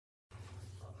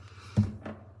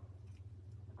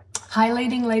Hi,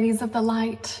 leading ladies of the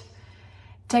light.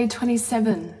 Day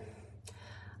 27.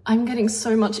 I'm getting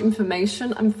so much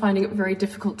information. I'm finding it very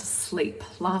difficult to sleep.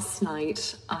 Last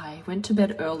night, I went to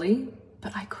bed early,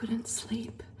 but I couldn't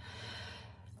sleep.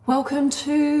 Welcome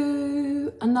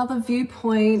to another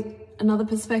viewpoint, another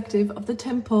perspective of the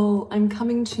temple. I'm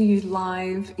coming to you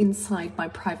live inside my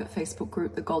private Facebook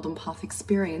group, The Golden Path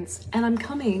Experience, and I'm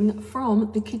coming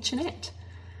from the kitchenette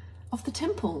of the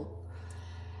temple.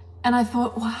 And I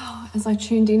thought, wow, as I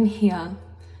tuned in here,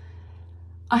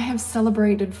 I have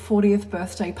celebrated 40th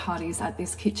birthday parties at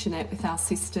this kitchenette with our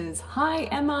sisters. Hi,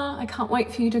 Emma. I can't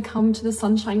wait for you to come to the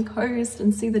Sunshine Coast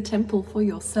and see the temple for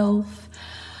yourself.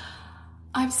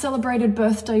 I've celebrated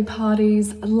birthday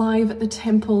parties live at the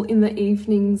temple in the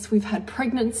evenings. We've had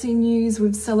pregnancy news.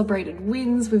 We've celebrated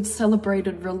wins. We've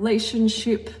celebrated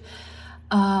relationship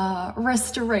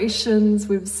restorations.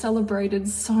 We've celebrated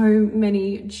so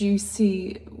many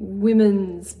juicy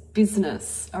women's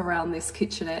business around this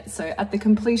kitchenette. So at the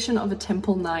completion of a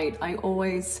temple night, I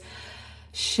always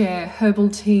share herbal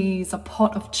teas, a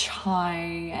pot of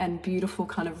chai, and beautiful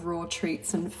kind of raw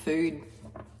treats and food.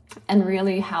 And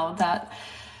really how that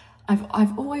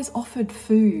I've always offered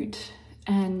food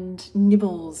and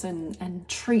nibbles and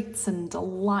treats and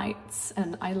delights,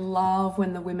 and I love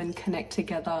when the women connect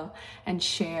together and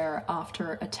share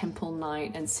after a temple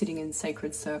night and sitting in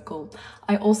sacred circle.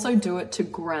 I also do it to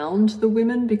ground the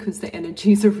women because the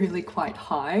energies are really quite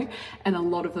high and a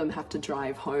lot of them have to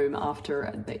drive home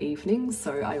after the evening,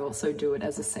 so I also do it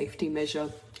as a safety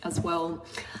measure as well.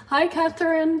 Hi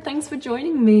Catherine, thanks for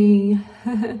joining me.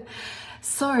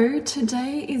 So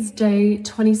today is day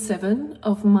 27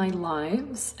 of my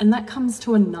lives, and that comes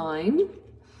to a 9.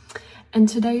 And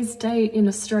today's date in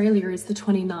Australia is the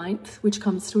 29th, which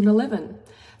comes to an 11.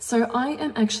 So I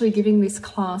am actually giving this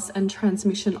class and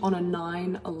transmission on a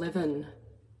 9-11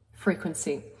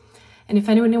 frequency. And if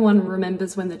anyone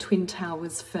remembers when the Twin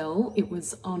Towers fell, it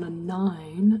was on a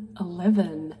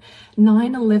 9-11.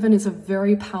 9-11 is a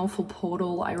very powerful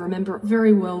portal. I remember it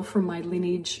very well from my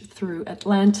lineage through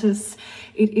Atlantis.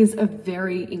 It is a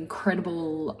very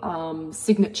incredible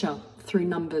signature through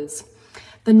numbers.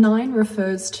 The 9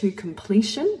 refers to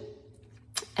completion,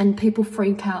 and people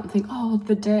freak out and think, oh,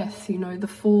 the death, you know, the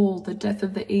fall, the death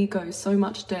of the ego, so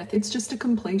much death. It's just a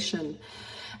completion.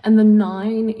 And the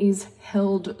 9 is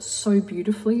held so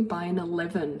beautifully by an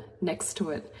 11 next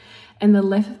to it. And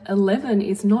the 11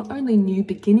 is not only new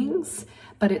beginnings,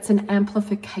 but it's an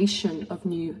amplification of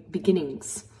new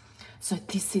beginnings. So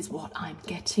this is what I'm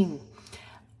getting.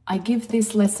 I give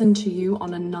this lesson to you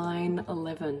on a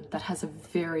 9-11 that has a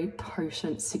very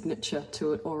potent signature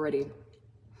to it already.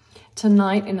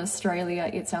 Tonight in Australia,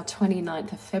 it's our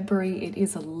 29th of February. It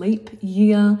is a leap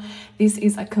year. This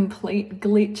is a complete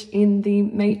glitch in the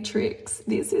matrix.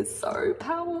 This is so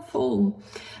powerful.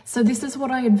 So this is what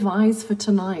I advise for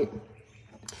tonight.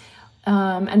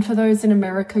 And for those in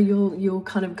America, you'll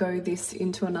kind of go this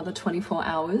into another 24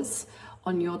 hours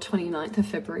on your 29th of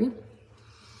February.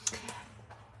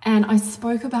 And I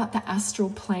spoke about the astral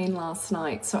plane last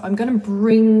night. So I'm going to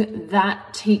bring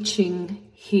that teaching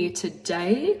here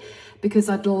today because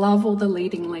I'd love all the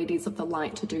leading ladies of the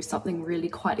light to do something really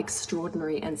quite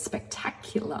extraordinary and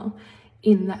spectacular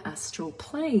in the astral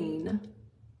plane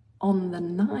on the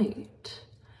night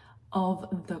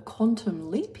of the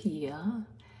quantum leap year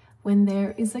when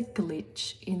there is a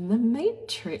glitch in the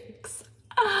matrix.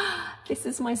 This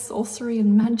is my sorcery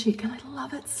and magic and I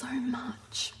love it so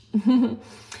much.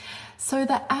 So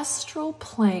the astral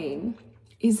plane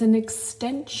is an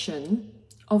extension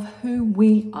of who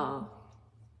we are.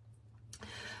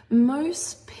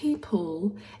 Most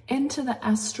people enter the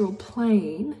astral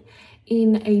plane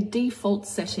in a default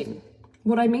setting.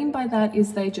 What I mean by that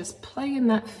is they just play in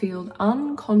that field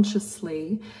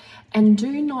unconsciously and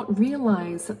do not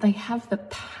realize that they have the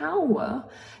power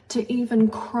to even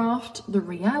craft the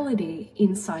reality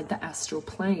inside the astral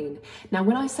plane. Now,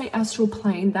 when I say astral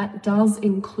plane, that does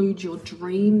include your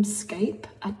dreamscape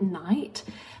at night,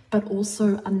 but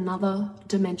also another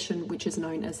dimension which is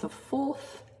known as the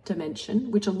 4th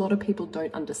dimension, which a lot of people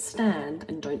don't understand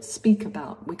and don't speak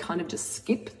about. We kind of just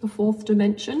skip the 4th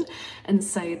dimension and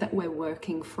say that we're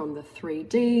working from the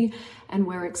 3D and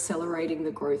we're accelerating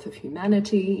the growth of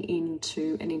humanity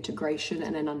into an integration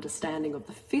and an understanding of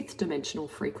the 5th dimensional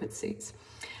frequencies.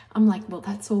 I'm like, well,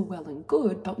 that's all well and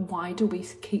good, but why do we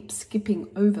keep skipping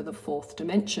over the 4th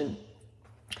dimension?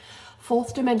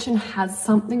 4th dimension has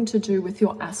something to do with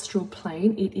your astral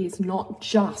plane. It is not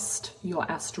just your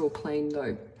astral plane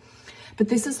though. But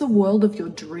this is the world of your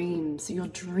dreams, your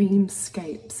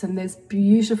dreamscapes. And there's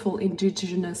beautiful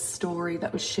Indigenous story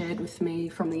that was shared with me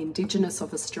from the Indigenous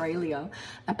of Australia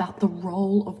about the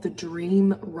role of the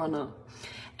dream runner.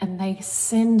 And they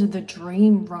send the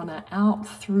dream runner out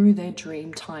through their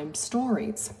dream time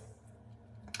stories.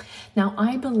 Now,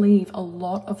 I believe a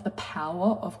lot of the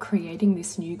power of creating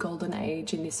this new golden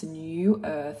age in this new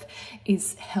earth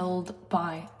is held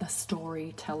by the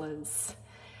storytellers,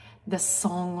 the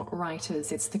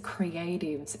songwriters, it's the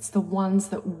creatives, it's the ones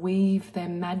that weave their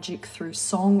magic through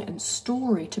song and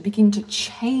story to begin to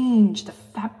change the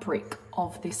fabric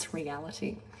of this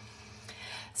reality.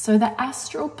 So the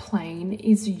astral plane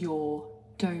is your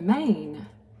domain.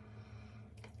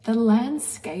 The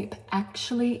landscape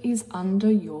actually is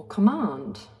under your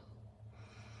command.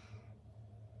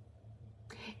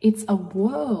 It's a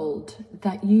world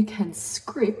that you can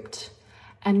script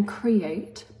and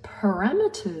create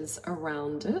parameters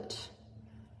around it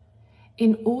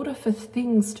in order for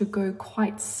things to go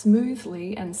quite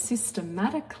smoothly and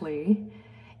systematically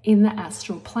in the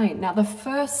astral plane. Now, the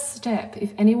first step,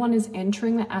 if anyone is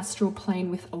entering the astral plane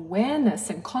with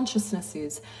awareness and consciousness,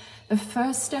 is the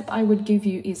first step I would give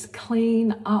you is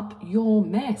clean up your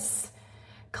mess.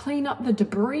 Clean up the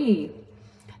debris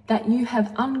that you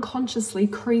have unconsciously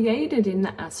created in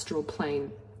the astral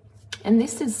plane. And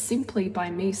this is simply by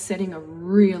me setting a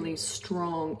really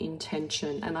strong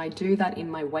intention. And I do that in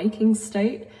my waking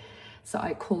state. So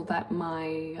I call that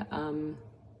my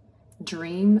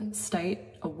dream state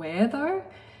aware though.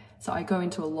 So I go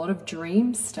into a lot of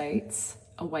dream states,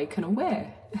 awake and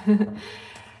aware.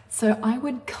 So I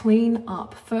would clean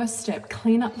up, first step,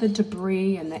 clean up the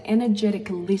debris and the energetic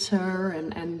litter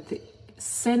and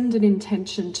send an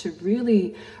intention to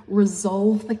really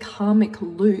resolve the karmic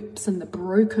loops and the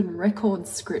broken record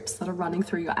scripts that are running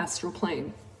through your astral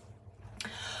plane.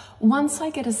 Once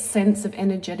I get a sense of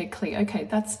energetically, okay,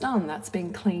 that's done, that's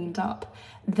been cleaned up,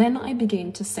 then I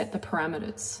begin to set the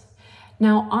parameters.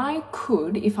 Now I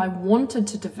could, if I wanted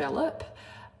to develop,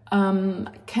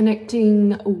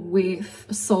 connecting with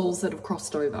souls that have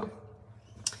crossed over.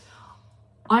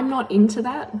 I'm not into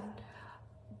that.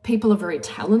 People are very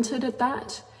talented at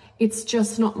that. It's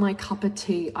just not my cup of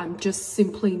tea. I'm just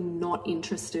simply not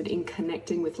interested in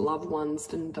connecting with loved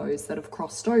ones and those that have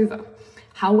crossed over.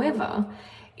 However,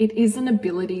 it is an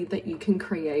ability that you can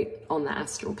create on the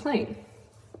astral plane.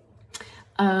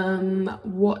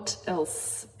 What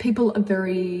else? People are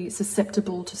very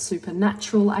susceptible to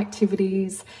supernatural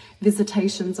activities,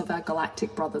 visitations of our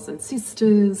galactic brothers and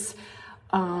sisters,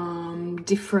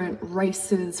 different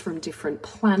races from different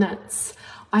planets.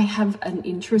 I have an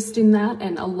interest in that,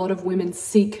 and a lot of women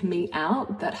seek me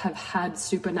out that have had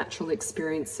supernatural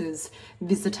experiences,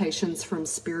 visitations from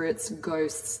spirits,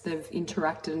 ghosts. They've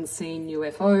interacted and seen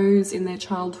UFOs in their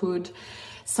childhood.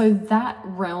 So that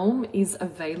realm is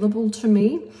available to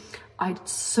me. I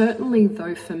certainly,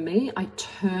 though, for me, I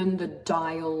turn the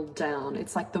dial down.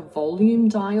 It's like the volume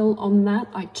dial on that.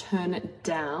 I turn it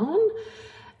down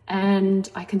and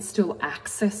I can still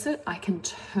access it. I can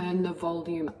turn the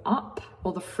volume up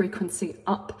or the frequency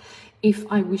up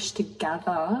if I wish to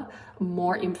gather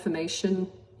more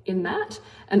information in that.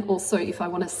 And also if I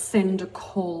want to send a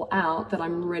call out that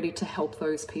I'm ready to help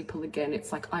those people again,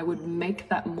 it's like I would make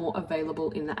that more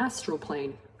available in the astral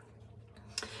plane.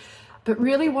 But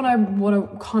really what I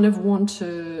kind of want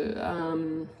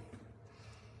to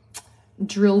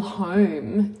drill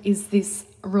home is this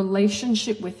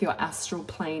relationship with your astral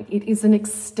plane. It is an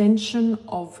extension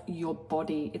of your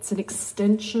body. It's an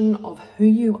extension of who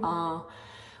you are.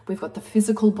 We've got the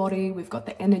physical body, we've got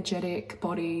the energetic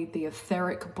body, the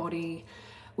etheric body,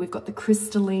 we've got the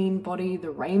crystalline body,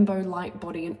 the rainbow light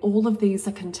body, and all of these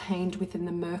are contained within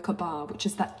the Merkaba, which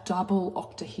is that double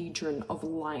octahedron of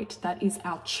light. That is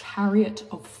our chariot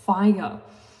of fire.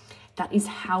 That is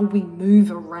how we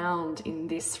move around in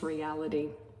this reality.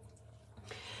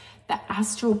 The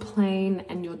astral plane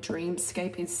and your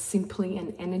dreamscape is simply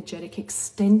an energetic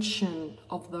extension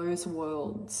of those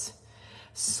worlds.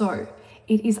 So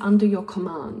it is under your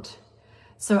command.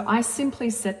 So I simply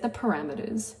set the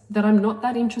parameters that I'm not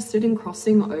that interested in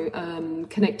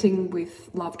connecting with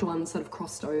loved ones that have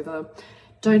crossed over,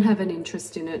 don't have an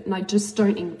interest in it, and I just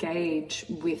don't engage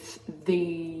with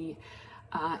the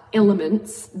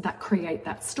elements that create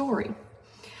that story.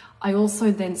 I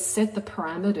also then set the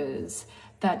parameters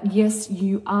that yes,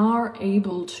 you are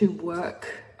able to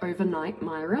work overnight,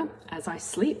 Myra, as I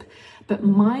sleep, but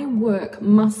my work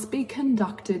must be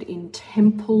conducted in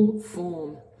temple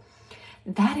form.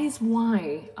 That is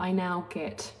why I now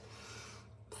get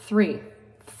 3,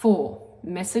 4,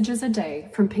 messages a day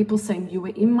from people saying, you were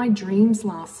in my dreams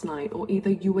last night, or either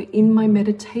you were in my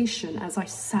meditation as I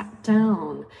sat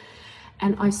down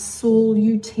and I saw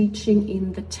you teaching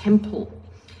in the temple.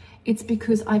 It's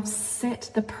because I've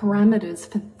set the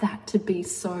parameters for that to be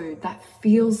so. That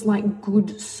feels like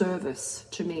good service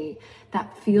to me.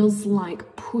 That feels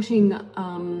like putting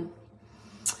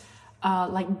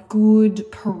like good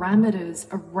parameters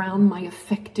around my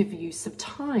effective use of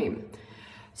time.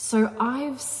 So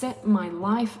I've set my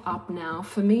life up now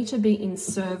for me to be in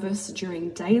service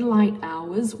during daylight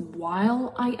hours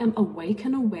while I am awake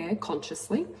and aware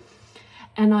consciously.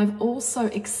 And I've also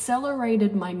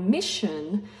accelerated my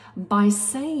mission by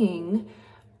saying,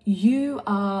 you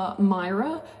are,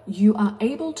 Myra, you are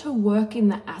able to work in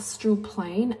the astral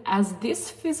plane as this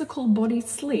physical body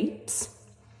sleeps,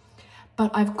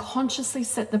 but I've consciously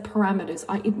set the parameters.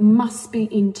 It must be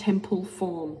in temple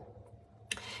form.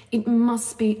 It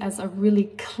must be as a really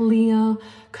clear,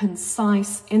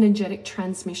 concise, energetic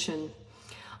transmission.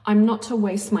 I'm not to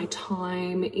waste my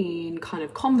time in kind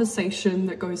of conversation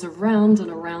that goes around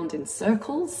and around in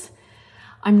circles.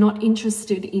 I'm not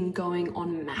interested in going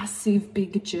on massive,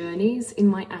 big journeys in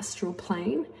my astral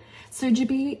plane. So do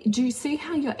you see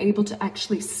how you're able to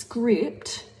actually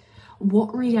script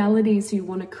what realities you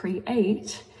want to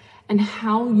create and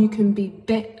how you can be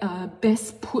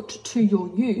best put to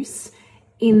your use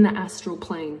in the astral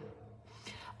plane?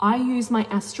 I use my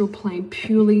astral plane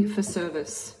purely for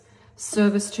service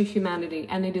to humanity,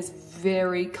 and it is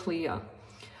very clear.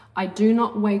 I do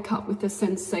not wake up with the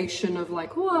sensation of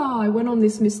like, wow, I went on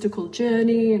this mystical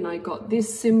journey and I got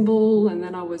this symbol and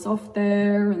then I was off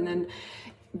there. And then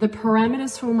the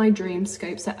parameters for my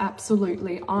dreamscapes are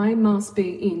absolutely, I must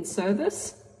be in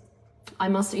service. I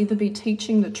must either be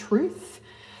teaching the truth,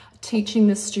 teaching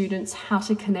the students how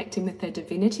to connect in with their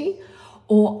divinity,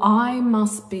 or I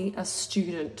must be a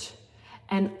student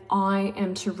and I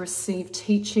am to receive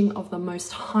teaching of the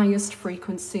most highest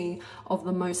frequency, of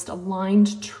the most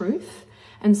aligned truth.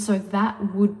 And so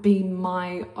that would be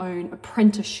my own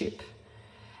apprenticeship.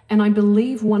 And I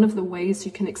believe one of the ways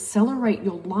you can accelerate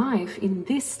your life in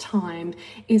this time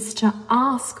is to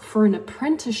ask for an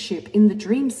apprenticeship in the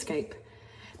dreamscape,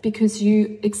 because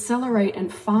you accelerate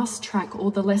and fast track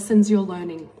all the lessons you're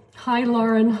learning. Hi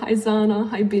Lauren, hi Zana,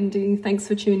 hi Bindi, thanks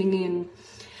for tuning in.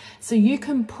 So you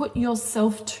can put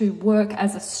yourself to work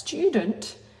as a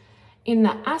student in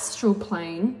the astral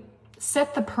plane,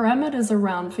 set the parameters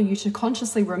around for you to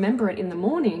consciously remember it in the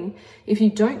morning. If you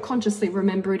don't consciously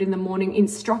remember it in the morning,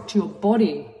 instruct your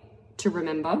body to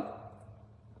remember.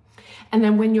 And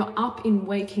then when you're up in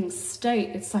waking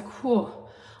state, it's like, whoa,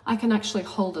 I can actually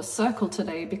hold a circle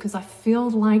today because I feel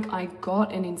like I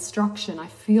got an instruction. I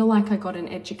feel like I got an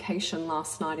education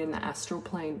last night in the astral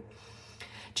plane.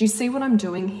 Do you see what I'm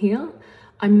doing here?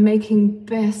 I'm making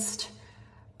best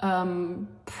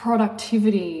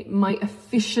productivity, my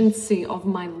efficiency of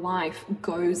my life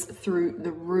goes through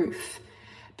the roof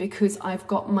because I've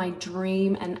got my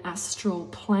dream and astral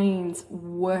planes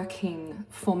working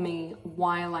for me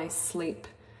while I sleep.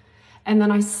 And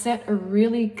then I set a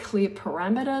really clear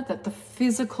parameter that the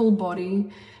physical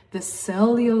body, the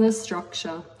cellular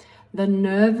structure, the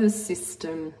nervous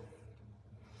system,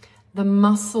 the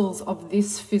muscles of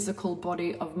this physical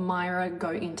body of Myra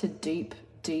go into deep,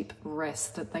 deep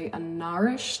rest, that they are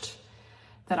nourished,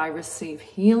 that I receive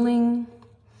healing,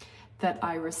 that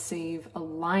I receive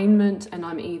alignment, and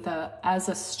I'm either as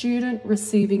a student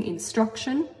receiving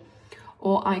instruction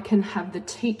or I can have the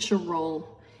teacher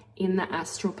role in the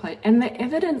astral plane. And the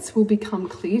evidence will become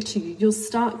clear to you. You'll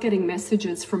start getting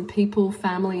messages from people,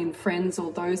 family and friends,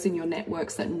 or those in your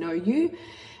networks that know you.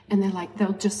 And they're like,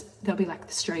 they'll be like,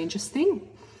 the strangest thing.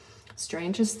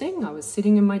 I was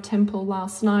sitting in my temple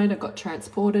last night. I got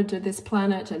transported to this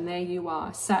planet and there you are.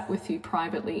 I sat with you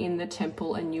privately in the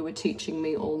temple and you were teaching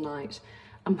me all night.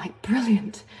 I'm like,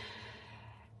 brilliant.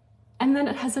 And then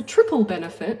it has a triple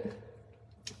benefit.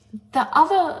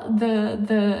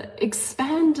 The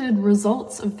expanded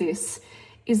results of this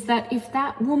is that if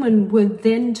that woman were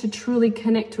then to truly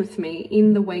connect with me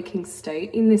in the waking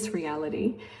state, in this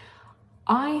reality,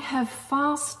 I have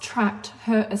fast-tracked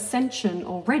her ascension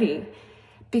already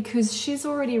because she's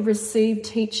already received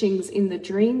teachings in the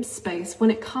dream space. When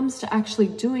it comes to actually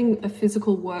doing a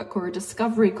physical work or a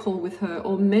discovery call with her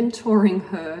or mentoring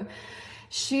her,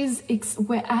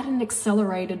 we're at an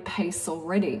accelerated pace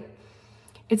already.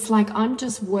 It's like I'm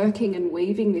just working and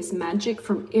weaving this magic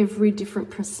from every different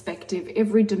perspective,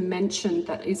 every dimension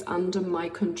that is under my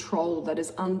control, that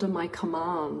is under my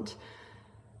command.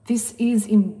 This is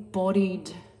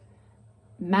embodied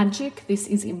magic. This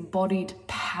is embodied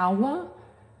power.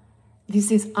 This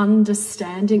is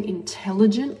understanding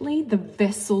intelligently the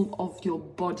vessel of your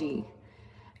body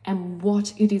and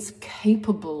what it is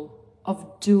capable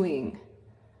of doing.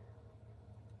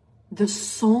 The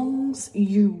songs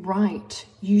you write,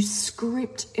 you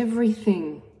script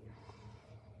everything.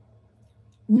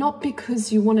 Not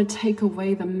because you want to take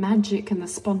away the magic and the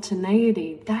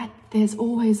spontaneity. There's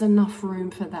always enough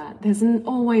room for that. There's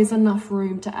always enough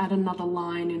room to add another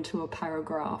line into a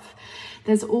paragraph.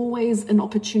 There's always an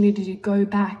opportunity to go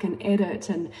back and edit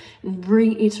and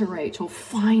reiterate or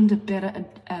find a better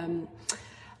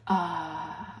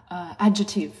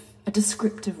adjective, a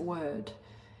descriptive word.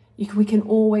 We can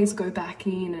always go back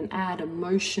in and add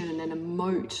emotion and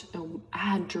emote and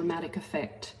add dramatic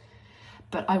effect.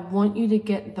 But I want you to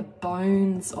get the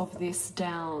bones of this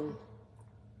down.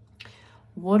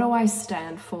 What do I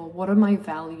stand for? What are my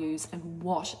values? And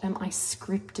what am I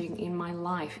scripting in my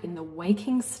life in the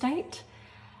waking state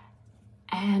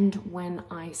and when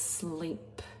I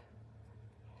sleep?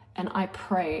 And I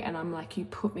pray and I'm like, you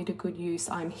put me to good use.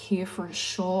 I'm here for a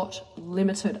short,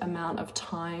 limited amount of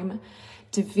time.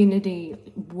 Divinity,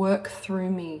 work through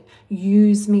me.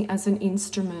 Use me as an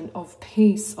instrument of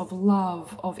peace, of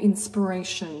love, of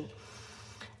inspiration.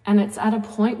 And it's at a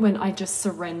point when I just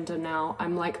surrender now.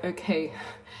 I'm like, okay,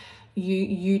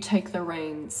 you take the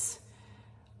reins.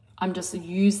 I'm just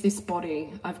use this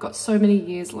body. I've got so many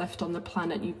years left on the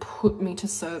planet. You put me to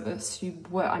service.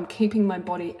 I'm keeping my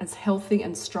body as healthy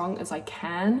and strong as I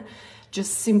can,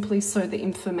 just simply so the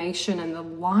information and the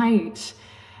light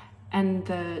and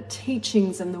the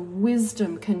teachings and the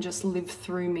wisdom can just live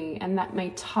through me, and that may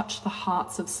touch the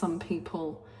hearts of some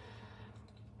people.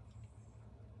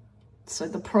 So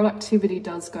the productivity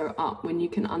does go up when you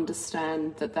can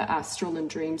understand that the astral and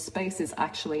dream space is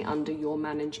actually under your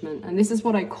management. And this is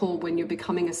what I call when you're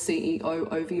becoming a CEO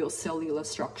over your cellular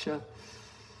structure.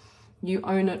 You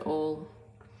own it all.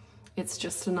 It's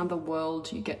just another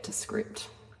world you get to script.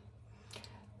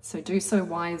 So do so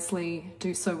wisely,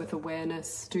 do so with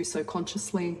awareness, do so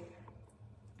consciously.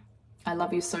 I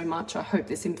love you so much. I hope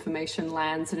this information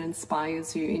lands and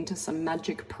inspires you into some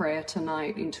magic prayer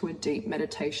tonight, into a deep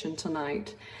meditation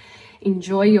tonight.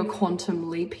 Enjoy your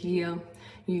quantum leap year.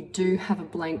 You do have a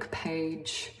blank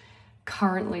page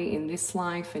currently in this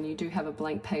life, and you do have a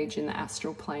blank page in the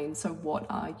astral plane. So what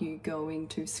are you going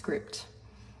to script?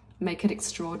 Make it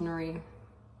extraordinary.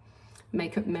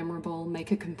 Make it memorable.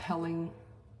 Make it compelling.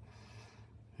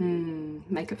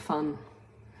 Make it fun.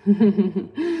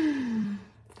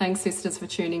 Thanks, sisters, for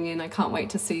tuning in. I can't wait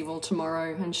to see you all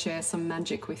tomorrow and share some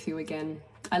magic with you again.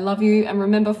 I love you, and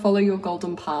remember, follow your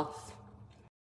golden path.